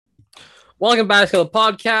Welcome back to the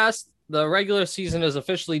podcast. The regular season is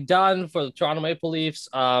officially done for the Toronto Maple Leafs.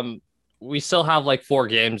 We still have like 4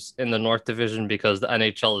 games in the North Division because the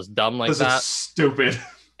NHL is dumb like This that. is stupid.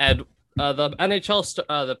 And the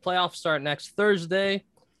the playoffs start next Thursday.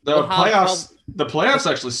 The playoffs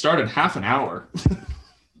actually start in half an hour.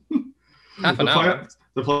 Half an hour.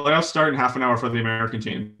 The playoffs start in half an hour for the American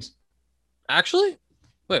teams. Actually,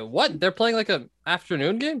 wait, what? They're playing like an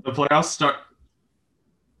afternoon game? The playoffs start.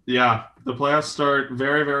 Yeah, the playoffs start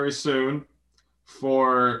very, very soon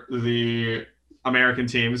for the American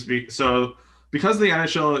teams. So, because the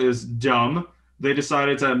NHL is dumb, they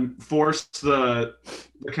decided to force the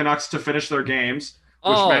Canucks to finish their games,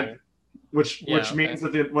 which means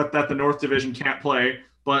that the North Division can't play.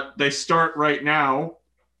 But they start right now.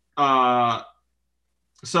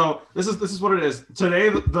 So this is what it is. Today,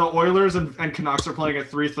 the Oilers and Canucks are playing at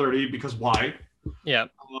 3:30 because why? Yeah.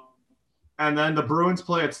 And then the Bruins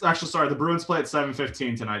play at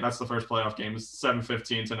 7:15 tonight. That's the first playoff game. It's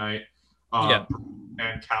 7:15 tonight.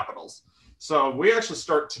 And Capitals. So we actually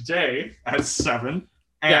start today at 7.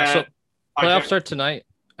 So playoffs start tonight,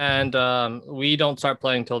 and we don't start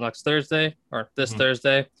playing until next Thursday or this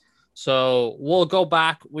Thursday. So we'll go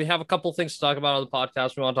back. We have a couple things to talk about on the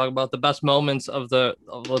podcast. We want to talk about the best moments of the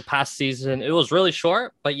past season. It was really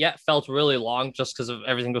short, but yet felt really long just because of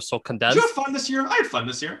everything was so condensed. Did you have fun this year? I had fun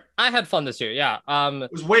this year. I had fun this year. Yeah.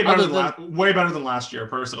 It was way better than last year.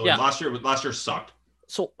 Personally, yeah. Last year sucked.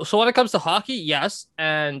 So when it comes to hockey, yes,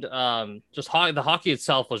 and the hockey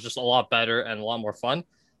itself was just a lot better and a lot more fun.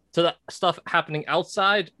 To the stuff happening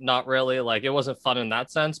outside, not really. Like, it wasn't fun in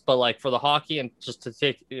that sense, but like for the hockey and just to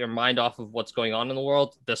take your mind off of what's going on in the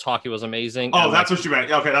world, this hockey was amazing. Oh, and that's what you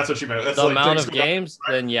meant. Okay, that's what you meant. That's the amount of games,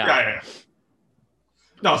 right? Then yeah.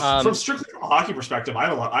 No, from strictly from a hockey perspective, I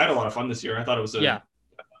had a lot of fun this year. I thought it was a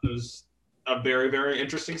very, very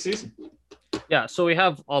interesting season. Yeah, so we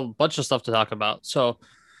have a bunch of stuff to talk about. So,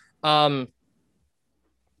 where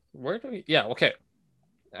do we? Yeah, okay.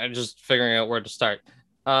 I'm just figuring out where to start.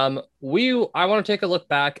 I want to take a look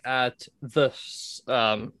back at this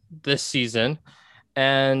season,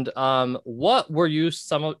 and what were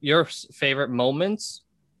some of your favorite moments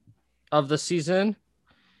of the season?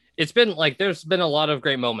 It's been like there's been a lot of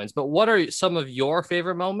great moments, but what are some of your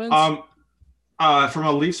favorite moments? From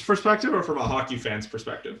a Leafs perspective or from a hockey fan's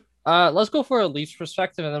perspective? Let's go for a Leafs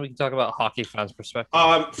perspective, and then we can talk about hockey fans' perspective.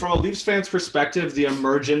 From a Leafs fan's perspective, the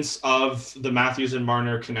emergence of the Matthews and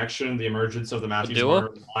Marner connection, the emergence of the Matthews and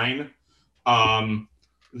Marner line,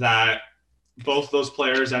 that both those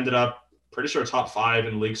players ended up pretty sure top 5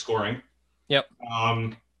 in league scoring. Yep.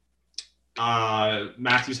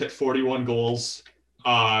 Matthews hit 41 goals,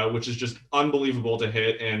 which is just unbelievable to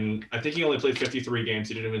hit, and I think he only played 53 games.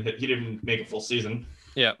 He didn't make a full season.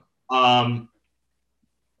 Yeah. And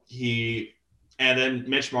then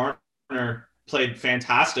Mitch Marner played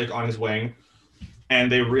fantastic on his wing,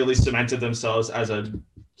 and they really cemented themselves as a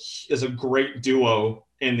great duo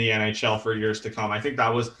in the NHL for years to come. I think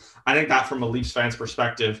that from a Leafs fans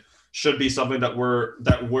perspective should be something that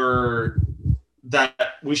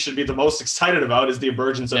we should be the most excited about, is the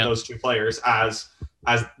emergence of those two players as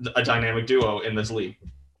a dynamic duo in this league.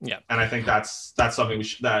 Yeah. And I think that's something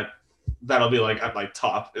that'll be like at my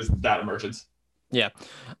top, is that emergence. Yeah.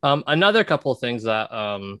 Another couple of things that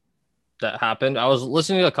happened. I was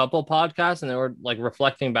listening to a couple of podcasts, and they were like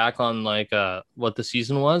reflecting back on like what the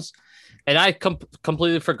season was, and I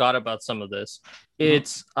completely forgot about some of this.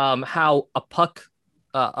 It's how a puck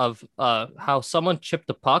how someone chipped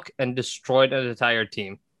a puck and destroyed an entire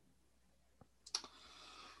team.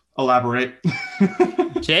 Elaborate.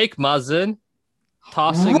 Jake Muzzin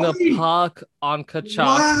tossing the puck on Tkachuk.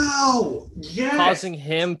 Wow! Yes! Causing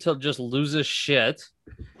him to just lose his shit.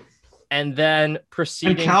 And then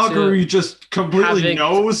proceeding and Calgary just completely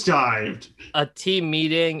nosedived. A team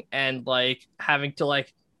meeting and like having to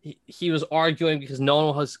like he was arguing because no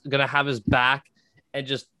one was gonna have his back, and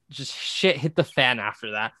just shit hit the fan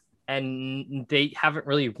after that. And they haven't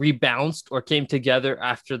really rebounced or came together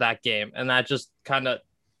after that game. And that just kind of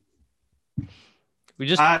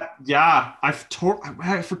I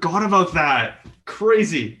forgot about that.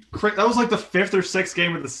 Crazy. That was like the 5th or 6th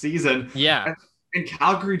game of the season. Yeah. And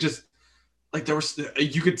Calgary just like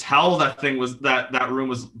you could tell that room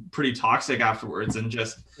was pretty toxic afterwards, and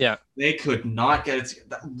just they could not get it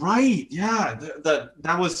right. Yeah,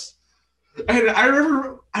 that was. And I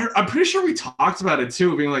remember, I'm pretty sure we talked about it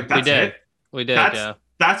too, being like, "That's it. We did.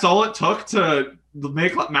 That's all it took to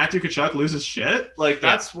make Matthew Tkachuk lose his shit." Like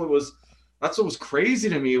that's what was. that's what was crazy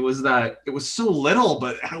to me, was that it was so little,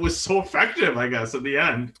 but it was so effective, I guess, at the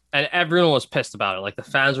end. And everyone was pissed about it. Like the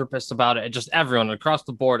fans were pissed about it. And just everyone across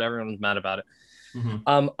the board, everyone was mad about it.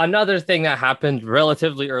 Mm-hmm. Another thing that happened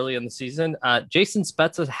relatively early in the season, Jason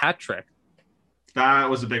Spezza's hat trick. That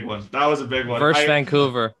was a big one. Versus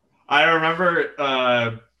Vancouver. I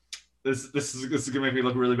remember this is gonna make me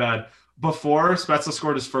look really bad. Before Spezza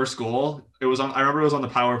scored his first goal, I remember it was on the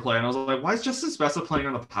power play, and I was like, why is Justin Spezza playing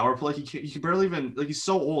on the power play? He can barely even, like, he's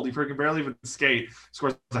so old, he can barely even skate.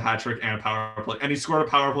 Scores a hat trick and a power play, and he scored a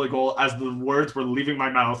power play goal as the words were leaving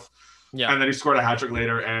my mouth. Yeah. And then he scored a hat trick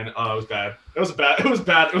later, and it was bad. It was bad. It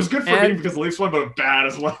was good for me because the Leafs won, but bad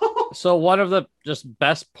as well. So one of the just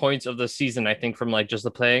best points of the season, I think, from like just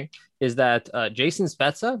the playing, is that Jason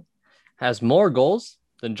Spezza has more goals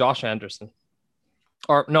than Josh Anderson.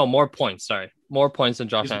 Or no, more points. Sorry, more points than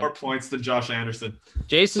Josh. More points than Josh Anderson.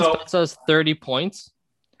 Jason Spezza has 30 points,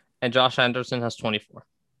 and Josh Anderson has 24.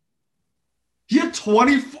 He had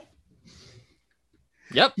 24.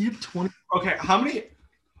 Yep. He had 20. Okay, how many?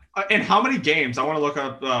 In how many games? I want to look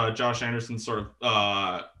up Josh Anderson's sort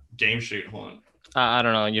of game sheet. Hold on. I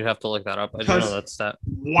don't know. You'd have to look that up. I don't know that stat.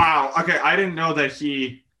 Wow. Okay, I didn't know that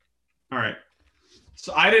he. All right.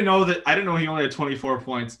 So I didn't know he only had 24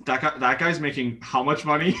 points. That guy's making how much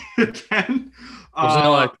money again? Was it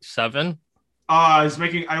like 7? I was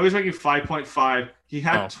making 5.5. He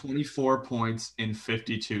had 24 points in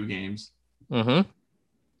 52 games. Mm-hmm.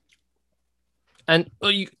 And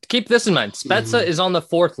you keep this in mind. Spezza is on the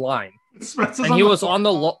 4th line. And he was on the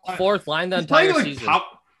 4th line the entire season.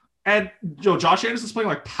 And Josh Anderson's playing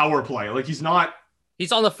like power play. Like he's not.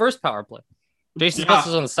 He's on the first power play. Jason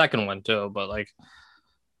Spezza's on the second one too, but like.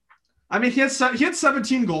 I mean, he had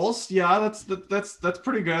 17 goals. Yeah, that's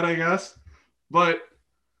pretty good, I guess. But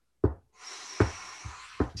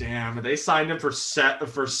damn, they signed him for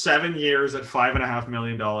 7 years at $5.5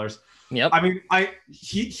 million. Yep. I mean,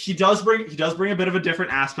 he does bring a bit of a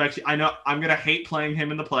different aspect. I know I'm gonna hate playing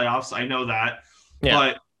him in the playoffs. I know that. Yeah.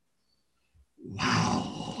 But wow.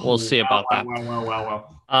 We'll see about that. Wow.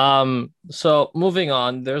 So moving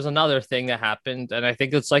on, there's another thing that happened, and I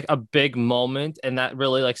think it's like a big moment, and that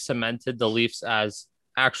really like cemented the Leafs as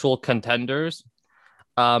actual contenders.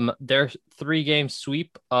 Their 3-game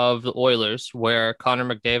sweep of the Oilers, where Connor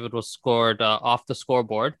McDavid was scored off the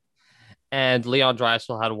scoreboard, and Leon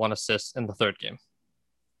Draisaitl had 1 assist in the 3rd game.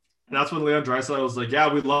 And that's when Leon Draisaitl was like,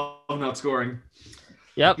 "Yeah, we love not scoring."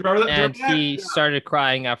 Yep, and he started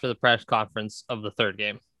crying after the press conference of the 3rd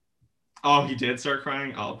game. Oh, he did start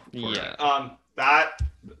crying? Oh, yeah.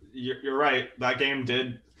 You're right. That game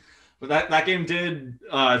did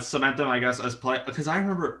cement them, I guess, as play. Because I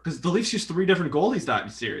remember, because the Leafs used 3 different goalies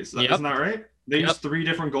that series. Isn't that right? They used 3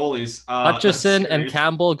 different goalies. Hutchison and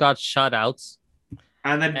Campbell got shutouts.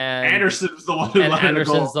 And then Anderson was the one who let in a goal.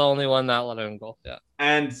 Anderson's the only one that let in a goal. Yeah.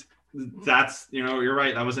 And that's, you're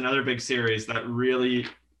right. That was another big series that really,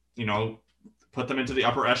 put them into the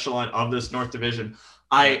upper echelon of this North Division.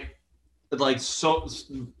 So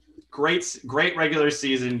great regular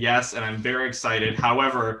season, yes, and I'm very excited.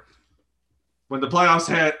 However, when the playoffs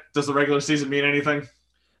hit, does the regular season mean anything?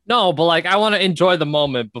 No, but like I want to enjoy the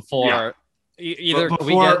moment before either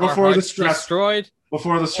we get before the stress destroyed,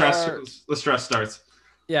 before the stress starts.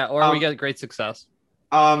 Yeah, or we get great success.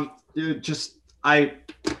 What I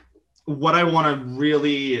want to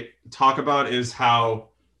really talk about is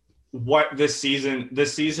what this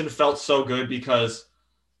season felt so good because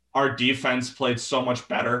our defense played so much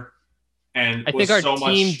better, and I think our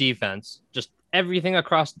team defense, just everything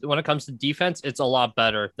across when it comes to defense, it's a lot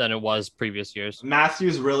better than it was previous years.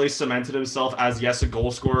 Matthews really cemented himself as a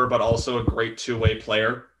goal scorer, but also a great 2-way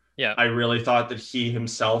player. Yeah, I really thought that he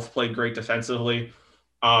himself played great defensively.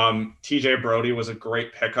 TJ Brody was a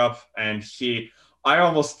great pickup, and I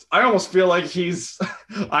almost feel like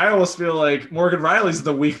Morgan Riley's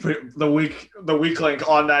the weak link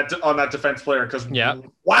on that defense player because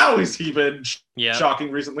wow, has he been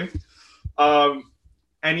shocking recently. And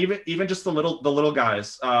even just the little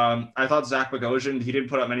guys. I thought Zach Bogosian, he didn't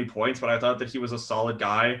put up many points, but I thought that he was a solid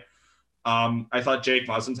guy. I thought Jake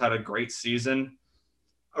Muzzins had a great season.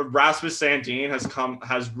 Rasmus Sandin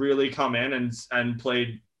has really come in and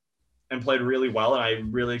played really well, and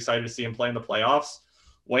I'm really excited to see him play in the playoffs.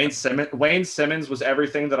 Wayne Simmons was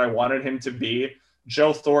everything that I wanted him to be.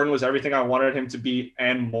 Joe Thornton was everything I wanted him to be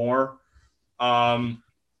and more.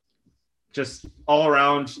 Just all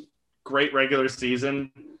around great regular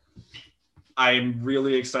season. I'm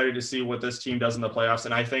really excited to see what this team does in the playoffs,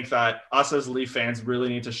 and I think that us as Leaf fans really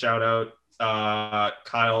need to shout out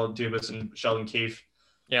Kyle Dubas and Sheldon Keefe.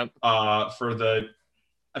 Yep. For the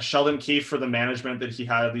Sheldon Keefe for the management that he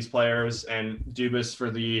had of these players, and Dubas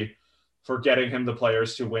for getting him the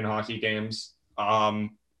players to win hockey games, and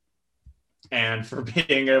for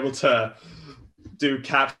being able to do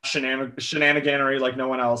cap shenaniganery like no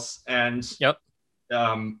one else. And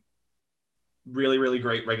really, really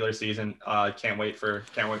great regular season. Can't wait for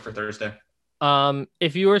Thursday.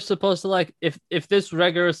 If you were supposed to like, if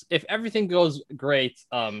everything goes great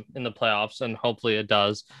in the playoffs, and hopefully it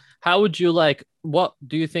does, how would you like, what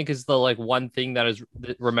do you think is the like one thing that is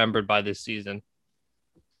remembered by this season?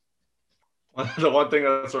 The one thing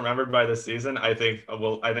that's remembered by this season, I think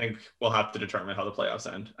we'll have to determine how the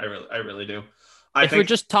playoffs end. I really do. If we're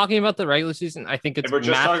just talking about the regular season, I think it's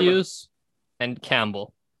Matthews and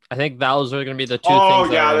Campbell. I think those are going to be the two things.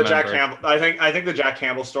 Oh yeah, the Jack Campbell. I think the Jack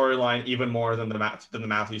Campbell storyline even more than the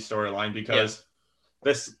Matthews storyline, because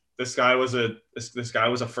this guy was on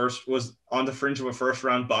the fringe of a first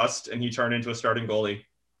round bust, and he turned into a starting goalie.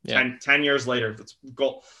 10 years later. That's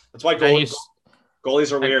why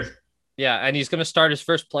goalies are weird. Yeah, and he's going to start his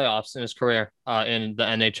first playoffs in his career in the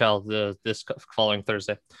NHL this following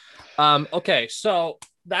Thursday. Okay, so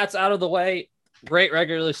that's out of the way. Great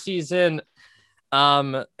regular season.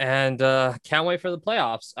 And can't wait for the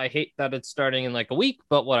playoffs. I hate that it's starting in like a week,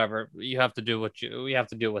 but whatever. You have to do we have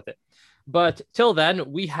to deal with it. But till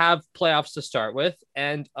then, we have playoffs to start with.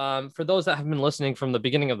 And for those that have been listening from the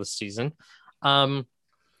beginning of the season,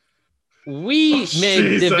 we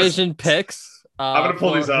made division picks. I'm gonna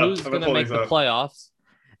pull these up. Who's gonna make the playoffs?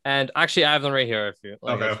 And actually, I have them right here. If you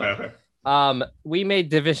like, okay. We made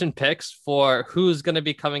division picks for who's going to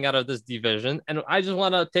be coming out of this division. And I just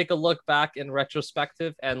want to take a look back in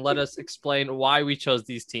retrospective and let us explain why we chose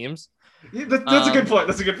these teams. Yeah, that's a good point.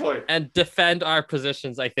 That's a good point. And defend our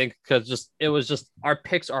positions, I think, because it was our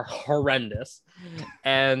picks are horrendous.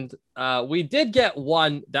 And we did get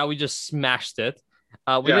one that we just smashed it.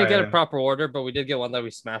 We didn't get a proper order, but we did get one that we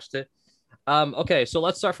smashed it. Okay, so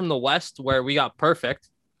let's start from the West, where we got perfect.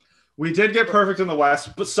 We did get perfect in the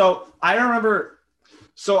West, but I remember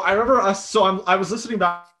us. So I was listening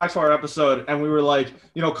back to our episode, and we were like,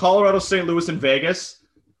 Colorado, St. Louis, and Vegas.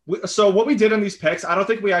 So what we did in these picks, I don't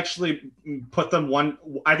think we actually put them one.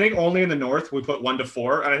 I think only in the North we put 1 to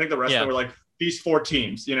 4, and I think the rest of them were like these 4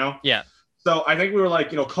 teams. Yeah. So I think we were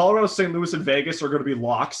like, Colorado, St. Louis, and Vegas are going to be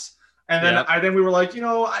locks, and then I think we were like,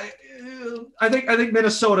 I think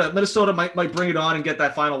Minnesota might bring it on and get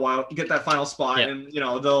that final spot, and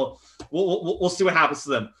we'll see what happens to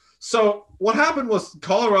them. So what happened was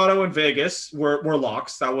Colorado and Vegas were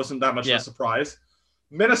locks. That wasn't that much of a surprise.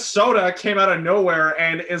 Minnesota came out of nowhere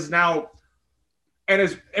and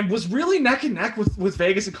was really neck and neck with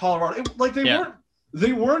Vegas and Colorado.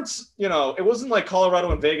 They weren't, it wasn't like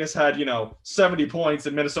Colorado and Vegas had, 70 points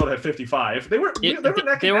and Minnesota had 55. They were neck and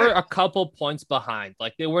neck. They were a couple points behind.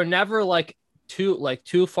 Like they were never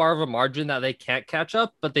too far of a margin that they can't catch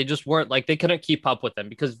up, but they just weren't they couldn't keep up with them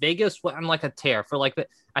because Vegas went on like a tear for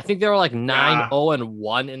I think they were like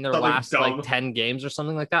 9-0-1 in their last 10 games or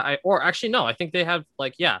something like that. I think they have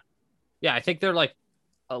I think they're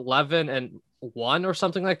 11-1 or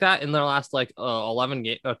something like that in their last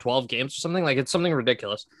 12 games or something. It's something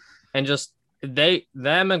ridiculous. And just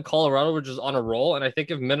them and Colorado were just on a roll. And I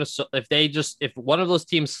think if one of those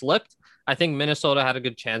teams slipped, I think Minnesota had a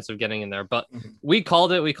good chance of getting in there, but we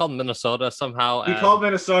called Minnesota somehow. We called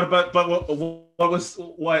Minnesota, but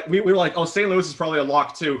we were like, St. Louis is probably a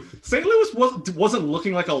lock too. St. Louis wasn't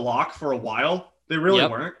looking like a lock for a while. They really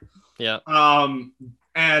weren't. Yeah.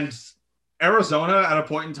 And Arizona at a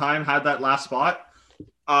point in time had that last spot.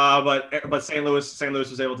 But St. Louis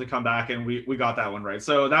was able to come back, and we got that one right.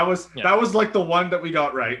 So that was the one that we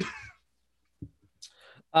got right.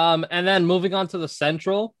 And then moving on to the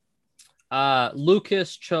Central,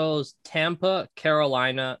 Lucas chose Tampa,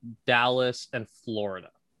 Carolina, Dallas, and Florida,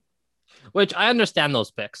 which I understand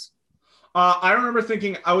those picks. I remember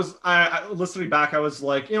thinking I listening back. I was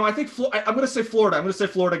like, I think I'm going to say Florida. I'm going to say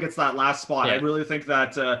Florida gets that last spot. Yeah. I really think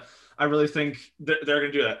that they're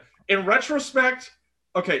going to do that. In retrospect,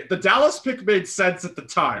 okay, the Dallas pick made sense at the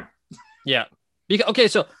time. Yeah.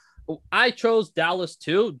 So I chose Dallas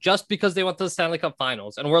too, just because they went to the Stanley Cup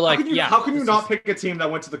Finals, and we're like, how can you not pick a team that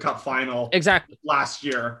went to the Cup Final exactly last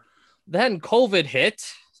year? Then COVID hit,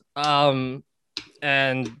 and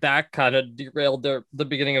that kind of derailed the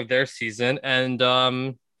beginning of their season, and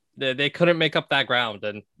they couldn't make up that ground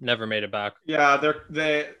and never made it back. Yeah,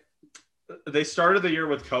 they started the year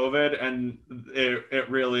with COVID, and it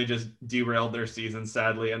really just derailed their season,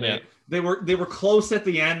 sadly. And they were close at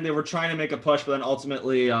the end. They were trying to make a push, but then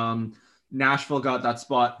ultimately Nashville got that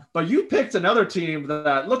spot. But you picked another team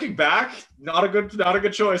that, looking back, not a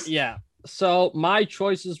good choice. Yeah. So my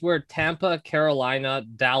choices were Tampa, Carolina,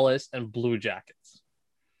 Dallas, and Blue Jackets.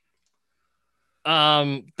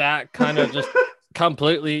 That kind of just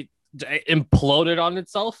completely imploded on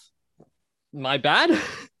itself. My bad.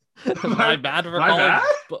 My bad for My calling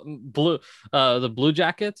bad? blue the Blue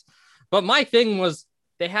Jackets. But my thing was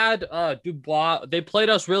they had Dubois. They played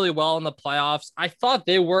us really well in the playoffs. I thought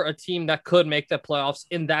they were a team that could make the playoffs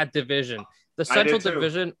in that division. The I Central did too.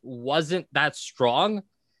 Division wasn't that strong.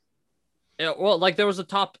 Well, like there was a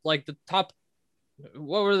top, like the top.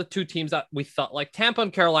 What were the two teams that we thought like Tampa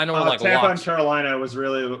and Carolina were like Tampa and locks, Carolina was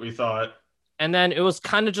really what we thought. and then it was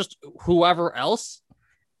kind of just whoever else,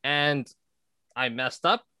 and I messed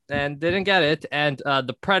up and didn't get it, and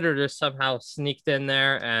the Predators somehow sneaked in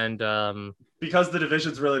there, and Because the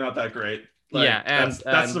division's really not that great. Like, yeah, and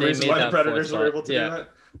that's the they reason made why the that Predators were able to do Yeah, that.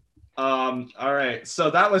 All right.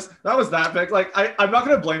 So that was that pick. Like, I'm not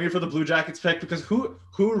gonna blame you for the Blue Jackets pick because who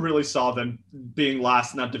really saw them being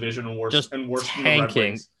last in that division and worse just and worse than the Red tanking,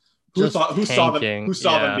 Wings? just Who saw them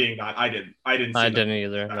Yeah, being that? I didn't. I didn't see I them. didn't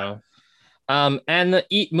either. No. And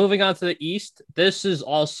moving on to the East, this is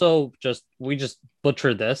also just we just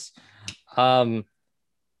butchered this. Um,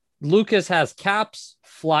 Lucas has Caps,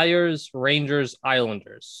 Flyers, Rangers,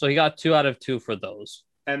 Islanders. So he got 2 out of 2 for those.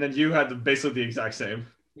 And then you had basically the exact same.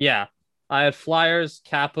 Yeah. I had Flyers,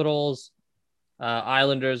 Capitals,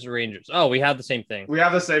 Islanders, Rangers. Oh, we had the same thing. We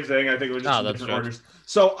have the same thing. I think it was just in different orders.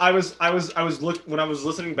 So I was when I was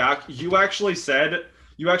listening back, you actually said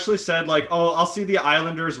like, oh, I'll see the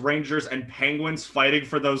Islanders, Rangers, and Penguins fighting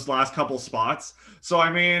for those last couple spots. So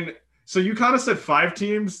I mean, so you kind of said 5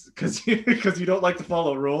 teams because you don't like to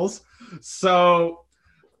follow rules. So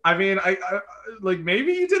I mean, I like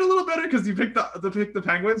maybe you did a little better because you picked the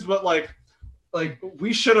Penguins, but like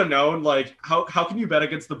we should have known. Like how can you bet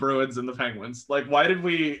against the Bruins and the Penguins? Like why did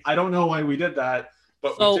we? I don't know why we did that.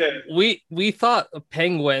 But so we did. We thought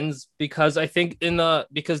Penguins because I think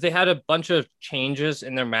because they had a bunch of changes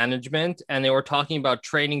in their management and they were talking about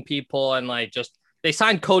training people and like just they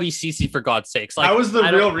signed Cody Ceci for God's sakes. Like that was the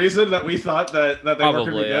real reason that we thought that they were going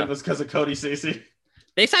to be good was because of Cody Ceci.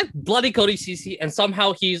 They signed bloody Cody Ceci and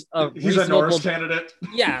somehow he's a Norris candidate.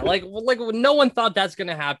 Yeah, like no one thought that's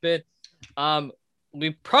gonna happen. We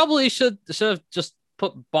probably should have just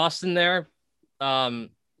put Boston there.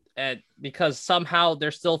 And because somehow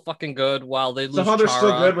they're still fucking good while they lose. Somehow they're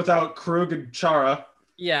still good without Krug and Chara.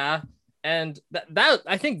 Yeah, and that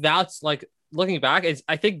I think that's like looking back,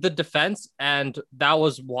 I think the defense, and that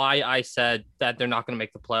was why I said that they're not going to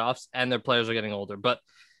make the playoffs and their players are getting older. But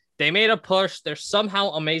they made a push. They're somehow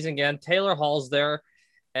amazing again. Taylor Hall's there,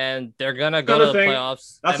 and they're gonna go to the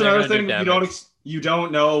playoffs. That's another thing you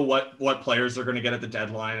don't know what players are going to get at the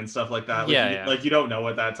deadline and stuff like that. Like you don't know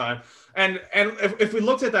at that time. And if we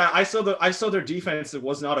looked at that, I saw their defense that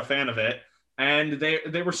was not a fan of it, and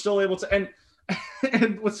they were still able to.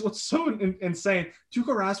 And what's so insane, Tuukka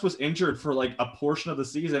Rask was injured for like a portion of the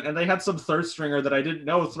season, and they had some third stringer that I didn't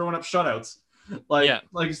know throwing up shutouts. Like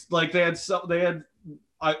they had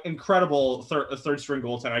incredible third string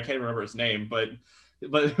goaltender. I can't remember his name, but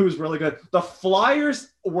it was really good. The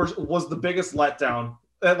Flyers was the biggest letdown.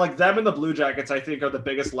 Like them and the Blue Jackets, I think, are the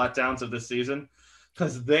biggest letdowns of this season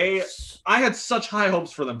because I had such high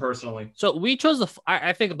hopes for them personally. So we chose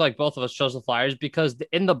I think like both of us chose the Flyers because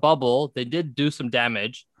in the bubble they did do some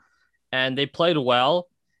damage, and they played well,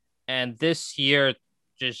 and this year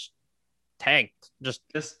just tanked, just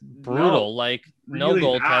brutal, like really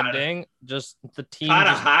no goaltending. Just the team.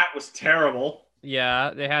 Hat was terrible.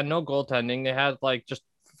 Yeah, they had no goaltending. They had like just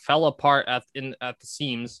fell apart at the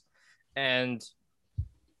seams, and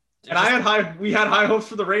we had high hopes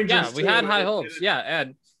for the Rangers. Yeah, we had high hopes.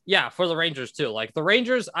 Yeah, for the Rangers too. Like the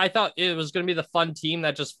Rangers, I thought it was going to be the fun team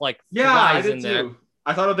that just like flies in there.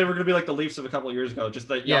 I thought they were going to be like the Leafs of a couple of years ago, just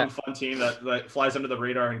that young fun team that flies under the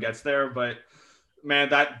radar and gets there. But man,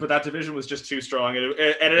 that division was just too strong, and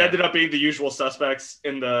it ended up being the usual suspects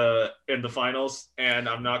in the finals. And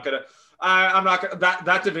I'm not gonna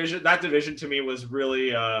that division to me was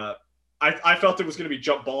really I felt it was going to be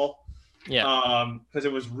jump ball. Yeah. Because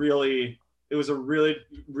it was a really,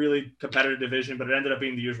 really competitive division, but it ended up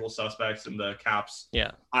being the usual suspects in the Caps,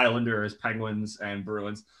 Islanders, Penguins, and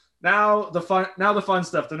Bruins. Now the fun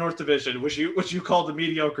stuff, the North Division, which you called the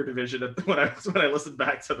mediocre division when I listened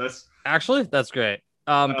back to this. Actually, that's great.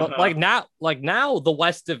 But now the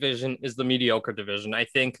West Division is the mediocre division. I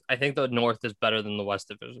think the North is better than the West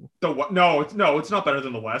Division. No, it's not better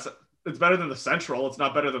than the West. It's better than the Central. It's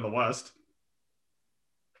not better than the West.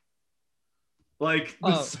 Like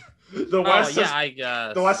the West, I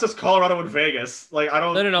guess the West is Colorado and Vegas. Like I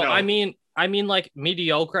don't. No. I mean like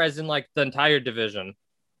mediocre as in like the entire division.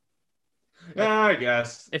 Yeah, I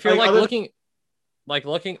guess. If you're Like,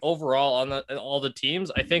 looking overall on all the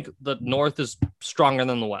teams, I think the North is stronger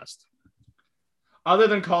than the West. other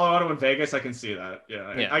than Colorado and Vegas, I can see that.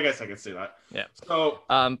 Yeah, Yeah. I guess I can see that. Yeah. So,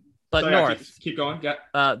 But yeah, North, keep going. Yeah.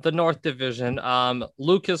 the North Division.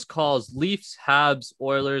 Lucas calls Leafs, Habs,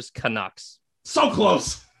 Oilers, Canucks. So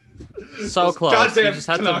close. So close. Goddamn You just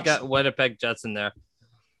had Canucks. to get Winnipeg Jets in there.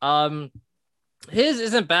 His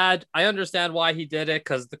isn't bad. I understand why he did it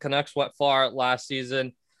because the Canucks went far last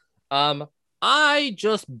season. I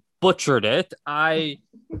just butchered it. I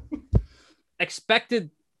expected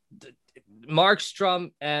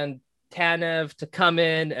Markstrom and Tanev to come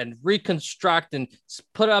in and reconstruct and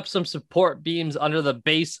put up some support beams under the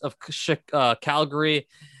base of Calgary,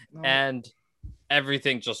 and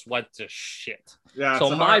everything just went to shit. Yeah.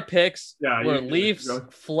 So my picks were Leafs, go.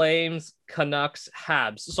 Flames, Canucks,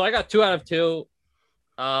 Habs. So I got 2 out of 2,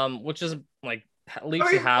 which is like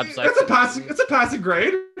Leafs and Habs. It's a passing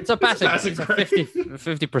grade. It's a passing grade.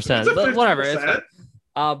 50%. Whatever.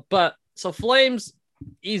 But so Flames,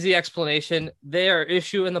 easy explanation. Their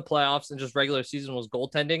issue in the playoffs and just regular season was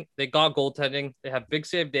goaltending. They got goaltending. They have Big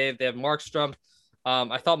Save Dave. They have Markstrom.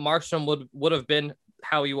 I thought Markstrom would have been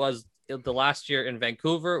how he was the last year in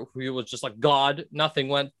Vancouver. He was just like God. Nothing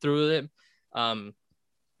went through him.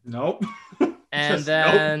 Nope. And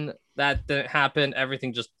then that didn't happen.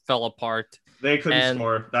 Everything just fell apart. They couldn't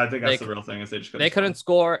score. I think that's the real thing. Is they couldn't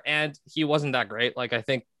score, and he wasn't that great. Like I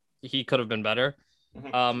think he could have been better.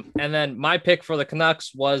 And then my pick for the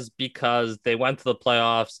Canucks was because they went to the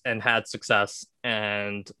playoffs and had success,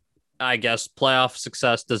 and I guess playoff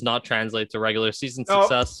success does not translate to regular season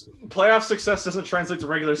success. Playoff success doesn't translate to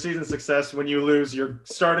regular season success when you lose your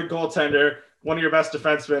starting goaltender, one of your best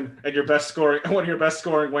defensemen, and one of your best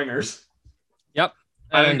scoring wingers. Yep.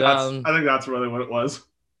 I think that's really what it was.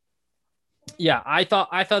 Yeah, I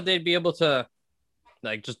thought they'd be able to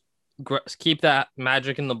like just keep that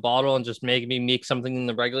magic in the bottle and just make me make something in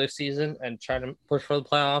the regular season and try to push for the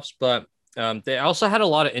playoffs. But they also had a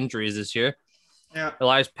lot of injuries this year. Yeah,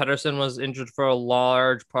 Elias Pettersson was injured for a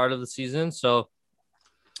large part of the season, so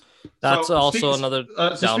that's another.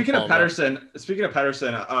 Speaking of Pettersson,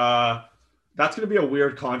 that's going to be a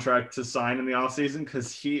weird contract to sign in the offseason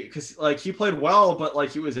because he played well, but like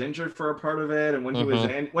he was injured for a part of it, and when he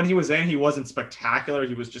was in, he wasn't spectacular.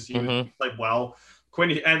 He was just he played well.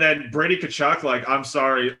 Quinn and then Brady Tkachuk, like I'm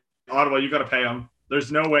sorry, Ottawa, you got to pay him.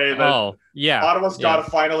 There's no way that Ottawa's got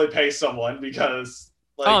to finally pay someone because.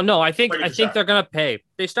 Like, I think they're gonna pay.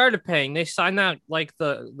 They started paying. They signed that like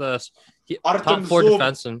the top 4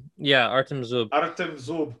 defenseman. Yeah, Artem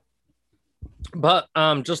Zub. But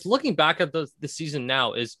just looking back at the season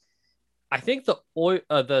now is, I think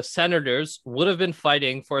the Senators would have been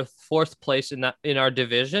fighting for 4th place in our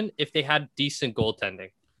division if they had decent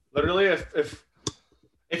goaltending. Literally,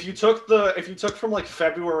 if you took from like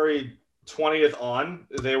February 20th on,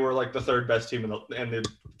 they were like the 3rd best team in the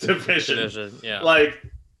division. Yeah. I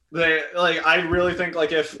really think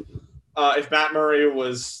like if Matt Murray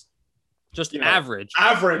was just average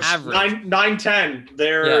 9-10,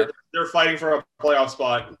 they're fighting for a playoff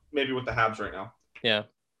spot, maybe with the Habs right now. Yeah.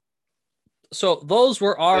 So those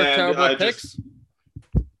were our terrible picks.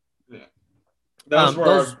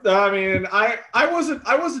 I mean, I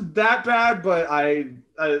wasn't that bad, but I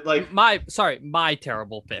my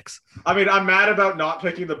terrible picks. I mean, I'm mad about not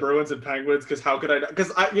picking the Bruins and Penguins because how could I?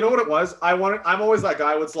 Because you know what it was. I'm always that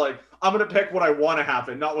guy. What's like I'm gonna pick what I want to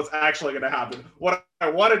happen, not what's actually gonna happen. What I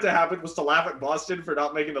wanted to happen was to laugh at Boston for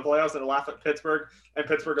not making the playoffs and to laugh at Pittsburgh. And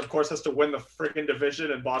Pittsburgh, of course, has to win the freaking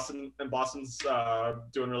division, and Boston's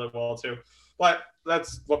doing really well too. But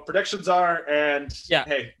that's what predictions are, and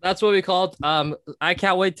hey, that's what we called. I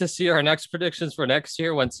can't wait to see our next predictions for next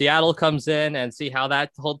year when Seattle comes in and see how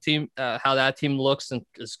that whole team, how that team looks and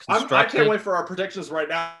is constructed. I can't wait for our predictions right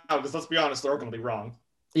now because let's be honest, they're going to be wrong.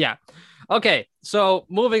 Yeah. Okay. So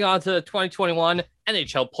moving on to the 2021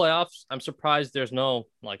 NHL playoffs. I'm surprised there's no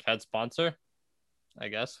like head sponsor. I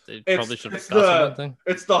guess they probably should have got something.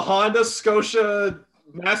 It's the Honda Scotia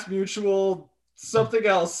Mass Mutual something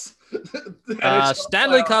else.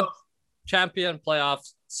 Stanley Cup champion playoff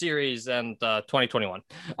series and 2021.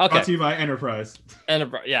 Okay. Brought to you by Enterprise.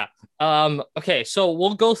 Yeah. Okay, so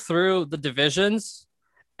we'll go through the divisions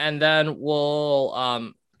and then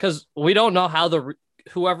we'll because we don't know how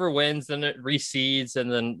whoever wins then it reseeds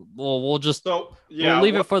and then we'll just we'll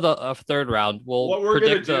leave it for the 3rd round. We'll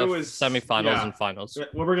predict the semifinals and finals.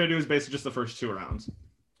 What we're gonna do is basically just the first 2 rounds.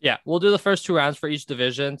 Yeah, we'll do the first 2 rounds for each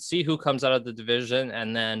division, see who comes out of the division,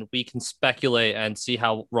 and then we can speculate and see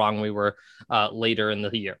how wrong we were later in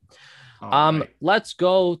the year. Right. Let's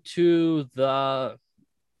go to the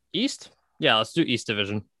East. Yeah, let's do East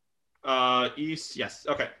Division. East, yes.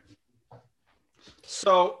 Okay.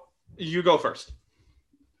 So you go first.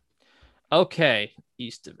 Okay,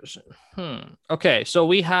 East Division. Okay, so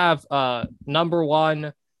we have number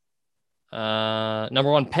one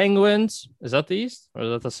Penguins. Is that the East or is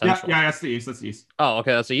that the Central? Yeah, that's the East. That's the East. Oh,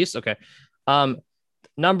 okay, that's the East. Okay. Um,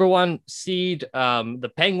 number one seed,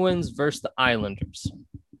 the Penguins versus the Islanders.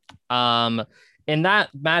 In that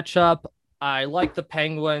matchup, I like the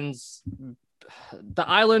Penguins. The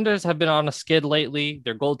Islanders have been on a skid lately.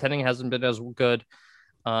 Their goaltending hasn't been as good.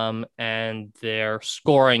 And their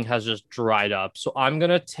scoring has just dried up. So I'm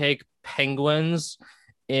gonna take Penguins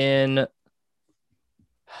in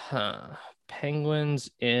Penguins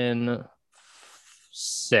in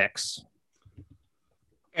 6.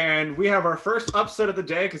 And we have our first upset of the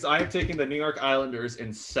day because I am taking the New York Islanders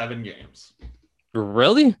in 7 games.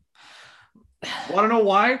 Really? Want to know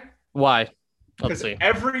why? Why? Because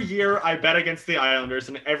every year I bet against the Islanders,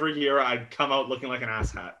 and every year I come out looking like an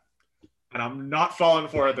asshat. And I'm not falling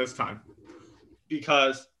for it this time.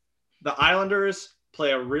 Because the Islanders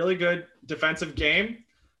play a really good defensive game.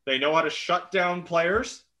 They know how to shut down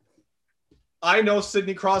players. I know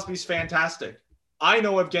Sidney Crosby's fantastic. I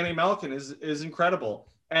know Evgeny Malkin is incredible.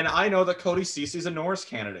 And I know that Cody Ceci's a Norris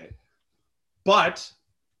candidate. But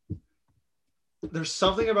there's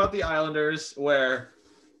something about the Islanders where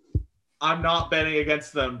I'm not betting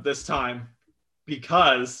against them this time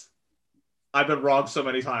because I've been wrong so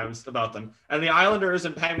many times about them. And the Islanders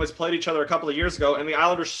and Penguins played each other a couple of years ago, and the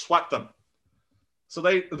Islanders swept them. So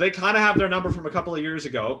they kind of have their number from a couple of years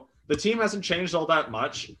ago. The team hasn't changed all that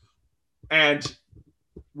much. And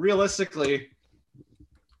realistically,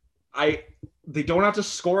 they don't have to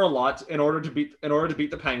score a lot in order to beat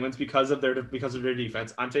the Penguins because of their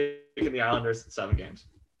defense. I'm taking the Islanders in 7 games.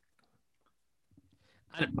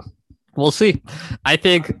 We'll see. I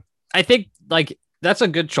think like that's a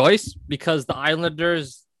good choice because the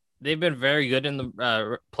Islanders, they've been very good in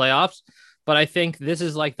the playoffs, but I think this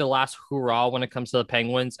is like the last hurrah when it comes to the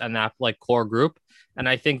Penguins and that like core group. And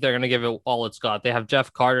I think they're going to give it all it's got. They have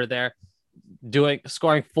Jeff Carter there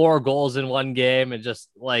scoring 4 goals in one game and just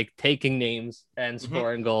like taking names and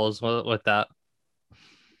scoring goals with that.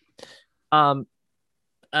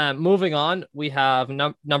 Moving on, we have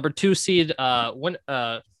number 2 seed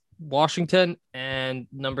Washington and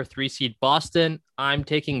number 3 seed Boston. I'm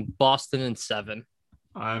taking Boston in 7.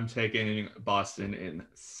 I'm taking Boston in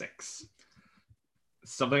 6.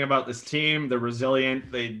 Something about this team, they're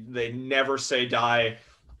resilient. They never say die.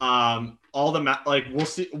 All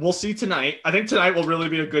the we'll see tonight. I think tonight will really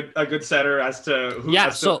be a good setter as to who.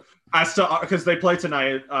 Yeah. Because they play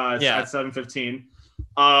tonight at 7:15.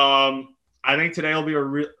 I think today will be a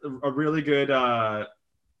really good.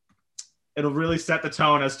 It'll really set the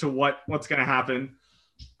tone as to what's going to happen.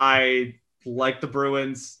 I like the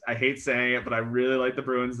Bruins. I hate saying it, but I really like the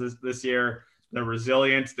Bruins this year. They're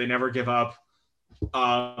resilient. They never give up.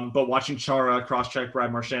 But watching Chara cross-check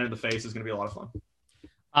Brad Marchand in the face is going to be a lot of fun.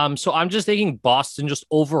 So I'm just taking Boston just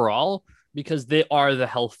overall because they are the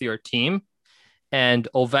healthier team. And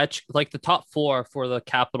Ovechkin, like the top 4 for the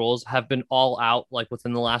Capitals have been all out like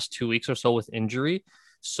within the last 2 weeks or so with injury.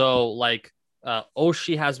 So like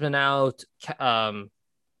Oshie has been out.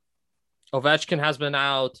 Ovechkin has been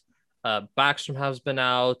out. Backstrom has been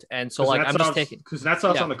out. And so like I'm just taking because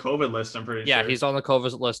Kuznetsov's on the COVID list, I'm pretty sure. Yeah, he's on the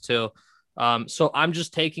COVID list too. So I'm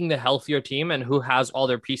just taking the healthier team and who has all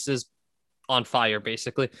their pieces on fire,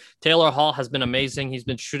 basically. Taylor Hall has been amazing. He's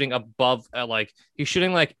been shooting above he's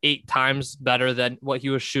shooting like 8 times better than what he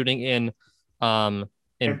was shooting in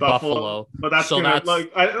Buffalo. But I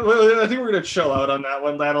think we're gonna chill out on that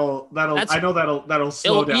one. That'll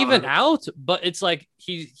slow down. Even out, but it's like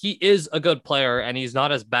he is a good player and he's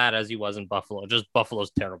not as bad as he was in Buffalo. Just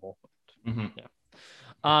Buffalo's terrible.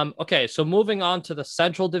 Yeah. Okay, so moving on to the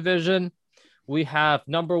Central Division, we have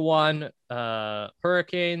number 1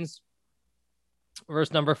 Hurricanes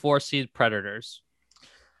versus number 4 seed Predators.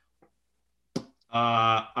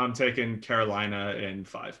 I'm taking Carolina in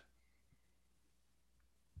 5.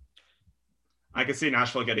 I can see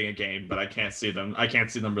Nashville getting a game, but I can't see them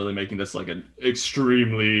really making this like an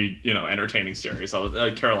extremely, entertaining series.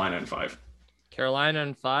 So Carolina in 5. Carolina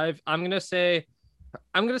in 5. I'm gonna say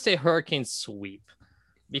Hurricanes sweep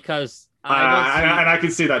because I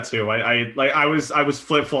can see that too. I was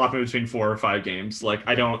flip flopping between 4 or 5 games. Like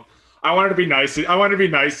I wanted to be nice. I wanted to be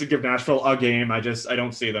nice to give Nashville a game. I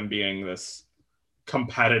don't see them being this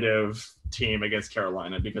competitive team against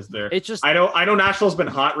Carolina because I know Nashville's been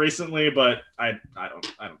hot recently, but I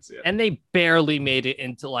don't see it. And they barely made it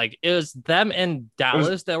into like it was them and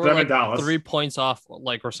Dallas that were like 3 points off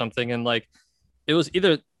or something, and like it was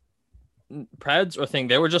either Preds or thing.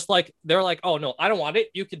 They were like, oh no, I don't want it.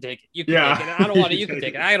 You can take it. You can Yeah. take it. I don't want it. You can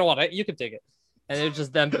take it. I don't want it. You can take it. And it was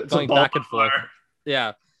just them It's a going ball back and forth. fire.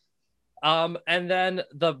 Yeah. And then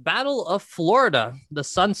the Battle of Florida, the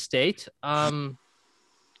Sun State.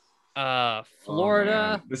 Florida. Oh,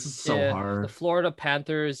 this is so the hard. Florida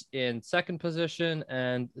Panthers in second position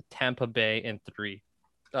and Tampa Bay in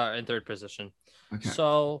third position. Okay.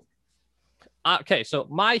 So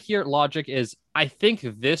my here logic is I think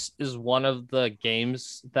this is one of the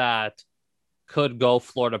games that could go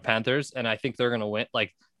Florida Panthers, and I think they're gonna win.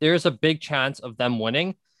 Like there's a big chance of them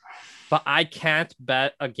winning, but I can't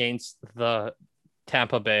bet against the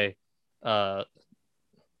Tampa Bay.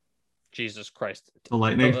 Jesus Christ. The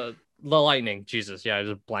Lightning. The Lightning. Jesus. Yeah, I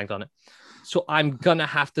just blanked on it. So I'm going to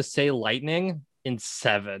have to say Lightning in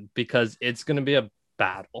 7 because it's going to be a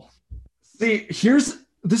battle. See,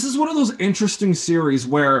 this is one of those interesting series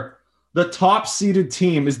where the top seeded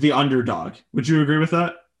team is the underdog. Would you agree with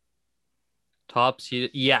that? Top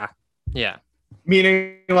seeded? Yeah. Yeah.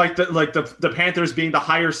 Meaning like the Panthers being the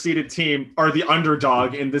higher seeded team are the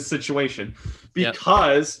underdog in this situation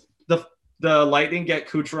because the Lightning get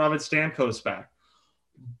Kucherov and Stamkos back.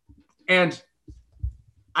 And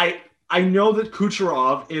I know that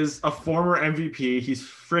Kucherov is a former MVP. He's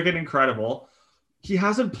friggin' incredible. He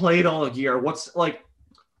hasn't played all year. I'm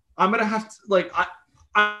gonna have to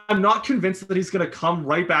I'm not convinced that he's gonna come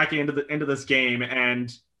right back into this game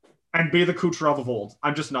and be the Kucherov of old.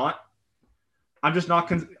 I'm not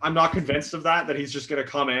convinced of that he's just gonna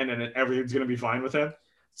come in and everything's gonna be fine with him.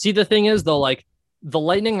 See, the thing is though, like the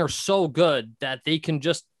Lightning are so good that they can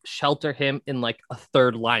just shelter him in like a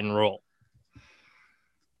third line role.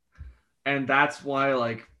 And that's why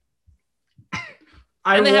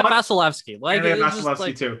and they have Vasilevsky. Like, and they have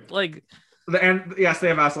Vasilevsky too. And yes, they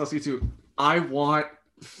have Vasilevsky too. I want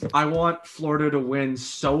Florida to win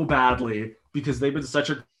so badly because they've been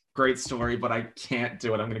such a great story, but I can't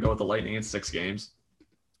do it. I'm going to go with the Lightning in 6 games.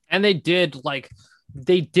 And they did win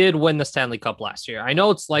the Stanley Cup last year. I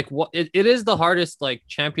know it's it is the hardest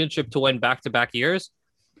championship to win back-to-back years,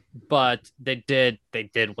 but they did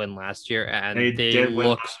win last year and they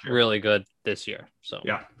look really good this year. So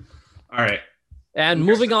yeah. All right. And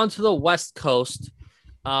moving on to the West Coast,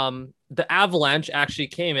 the Avalanche actually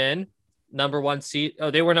came in number 1 seed.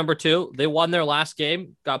 Oh, they were number 2. They won their last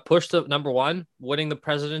game, got pushed to number 1, winning the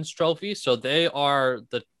President's Trophy. So they are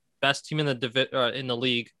the best team in the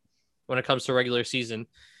league when it comes to regular season,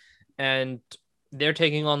 and they're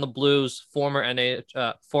taking on the Blues, former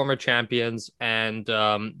champions, and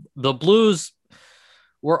the Blues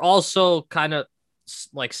were also kind of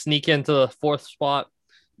sneak into the 4th spot.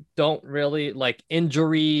 Don't really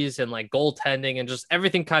injuries and goaltending and just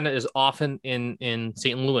everything kind of is often in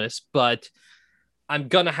St. Louis, but I'm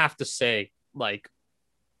gonna have to say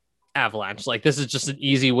Avalanche. This is just an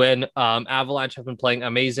easy win. Avalanche have been playing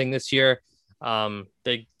amazing this year.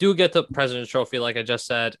 They do get the President's Trophy, like I just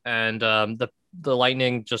said, and the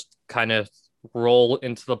Lightning just kind of roll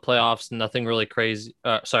into the playoffs. Nothing really crazy.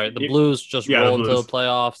 The Blues just roll into the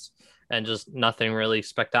playoffs and just nothing really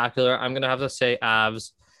spectacular. I'm gonna have to say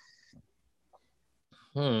Avs.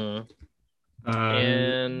 And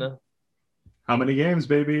how many games,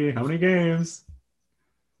 baby? How many games?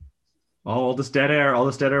 All this dead air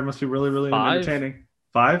must be really, really 5? entertaining.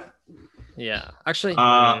 5? Yeah, actually,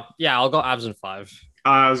 I'll go Avs in 5.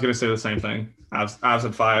 I was gonna say the same thing. Avs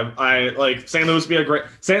in 5. I like St. Louis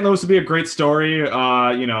would be a great story.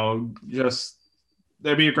 Just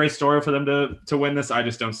there'd be a great story for them to win this. I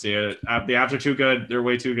just don't see it. The Avs are too good. They're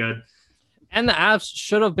way too good. And the Avs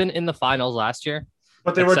should have been in the finals last year.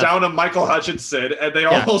 But they were down to Michael Hutchinson, and they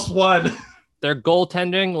almost won. Their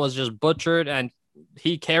goaltending was just butchered, and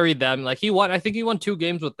he carried them. He won. I think he won 2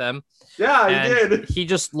 games with them. Yeah, he did. He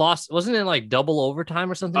just lost. Wasn't it double overtime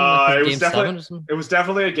or something? It was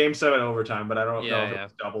definitely a game 7 overtime, but I don't know if it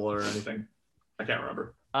was double or anything. I can't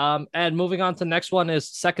remember. And moving on to the next one is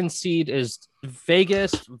second seed is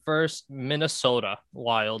Vegas versus Minnesota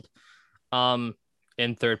Wild, in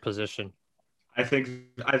third position. I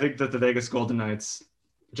think that the Vegas Golden Knights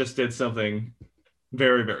just did something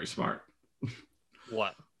very, very smart.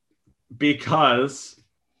 What? Because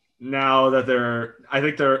now that I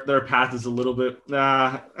think their path is a little bit.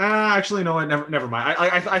 Actually, no, never mind.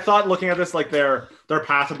 I thought looking at this their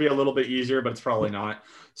path would be a little bit easier, but it's probably not.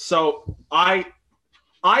 So I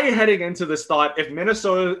heading into this thought, if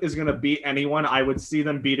Minnesota is going to beat anyone, I would see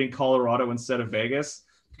them beating Colorado instead of Vegas.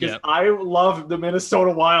 Because I love the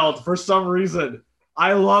Minnesota Wild for some reason.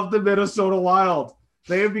 I love the Minnesota Wild.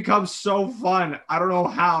 They have become so fun. I don't know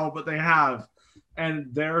how, but they have. And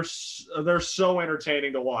they're so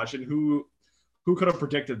entertaining to watch. And who could have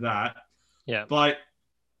predicted that? Yeah. But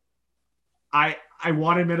I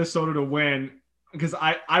wanted Minnesota to win because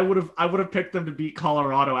I would have picked them to beat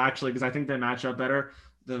Colorado actually because I think they match up better.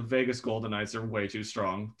 The Vegas Golden Knights are way too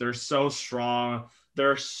strong. They're so strong.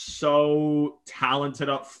 They're so talented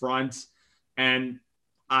up front, and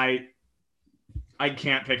I I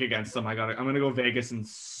can't pick against them. I'm gonna go Vegas in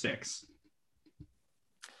 6.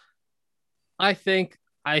 I think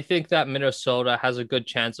that Minnesota has a good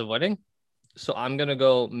chance of winning. So I'm gonna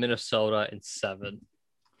go Minnesota in 7.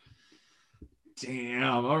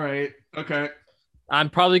 Damn. All right. Okay.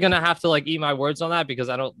 I'm probably gonna have to like eat my words on that because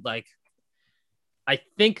I don't like. I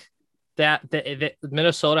think that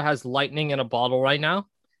Minnesota has lightning in a bottle right now,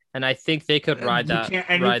 and I think they could ride You that. can't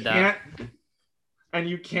and you Ride that. can't and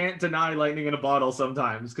you can't deny lightning in a bottle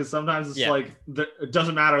sometimes because sometimes it's Yeah. like it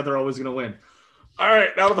doesn't matter. They're always gonna win. All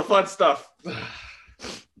right. Now to the fun stuff.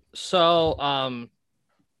 So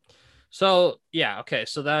yeah, okay.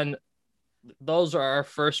 So then those are our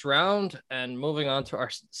first round, and moving on to our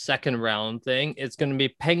second round thing, it's going to be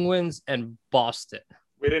Penguins and Boston.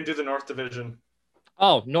 We didn't do the North Division.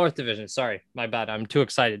 Oh, North Division. Sorry, my bad. I'm too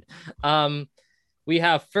excited. We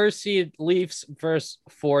have first seed Leafs versus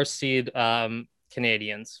 4 seed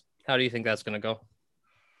Canadians. How do you think that's going to go?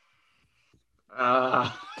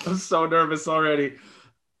 I'm so nervous already.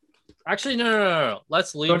 Actually, no.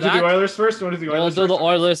 Let's leave Don't that. do the Oilers first? Don't do the Oilers We'll do first? the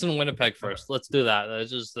Oilers and Winnipeg first. Let's do that. That's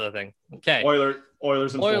just the thing. Okay.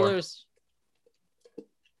 Oilers and 4.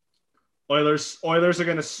 Oilers. Oilers are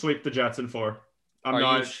gonna sweep the Jets in 4.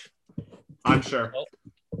 I'm sure.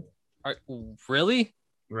 Really?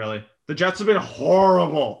 Really. The Jets have been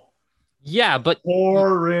horrible. Yeah, but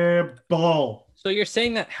horrible. So you're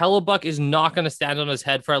saying that Hellebuck is not going to stand on his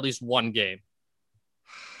head for at least one game?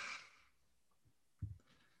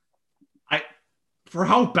 For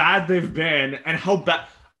how bad they've been and how bad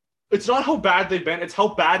it's not how bad they've been, it's how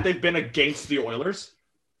bad they've been against the Oilers.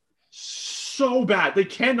 So bad. They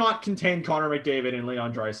cannot contain Connor McDavid and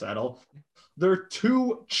Leon Draisaitl. They're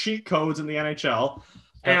 2 cheat codes in the NHL.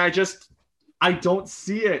 And I don't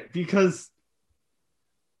see it because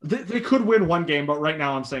they could win one game, but right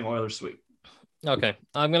now I'm saying Oilers sweep. Okay.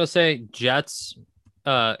 I'm going to say Jets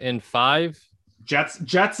in 5.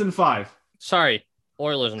 Jets in 5. Sorry.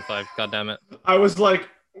 Oilers in 5. God damn it. I was like,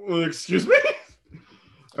 well, excuse me?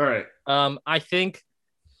 All right. I think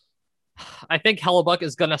Hellebuck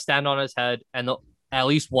is going to stand on his head and at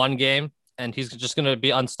least one game, and he's just going to be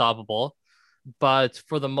unstoppable. But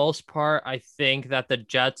for the most part, I think that the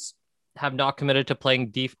Jets have not committed to playing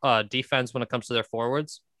defense when it comes to their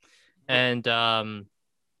forwards. And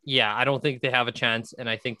yeah, I don't think they have a chance. And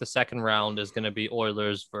I think the second round is going to be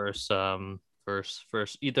Oilers versus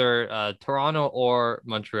either Toronto or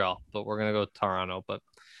Montreal. But we're going to go Toronto. But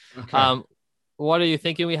okay. What are you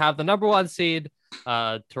thinking? We have the number 1 seed,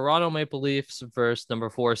 Toronto Maple Leafs versus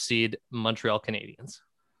number 4 seed Montreal Canadiens.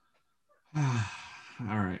 All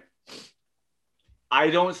right. I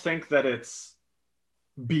don't think that it's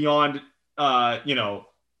beyond, I don't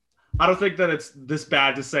think that it's this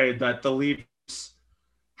bad to say that the Leafs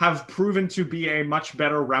have proven to be a much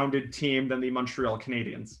better rounded team than the Montreal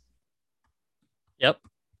Canadiens. Yep.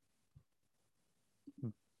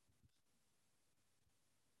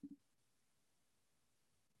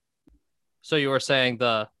 So you were saying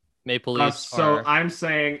the Maple Leafs I'm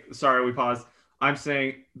saying, sorry, we paused. I'm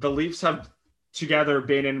saying the Leafs have together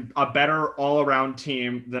been in a better all-around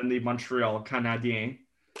team than the Montreal Canadiens,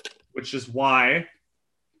 which is why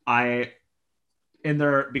because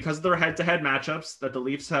of their head-to-head matchups that the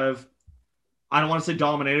Leafs have, I don't want to say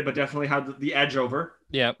dominated, but definitely had the edge over.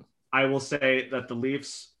 Yep. I will say that the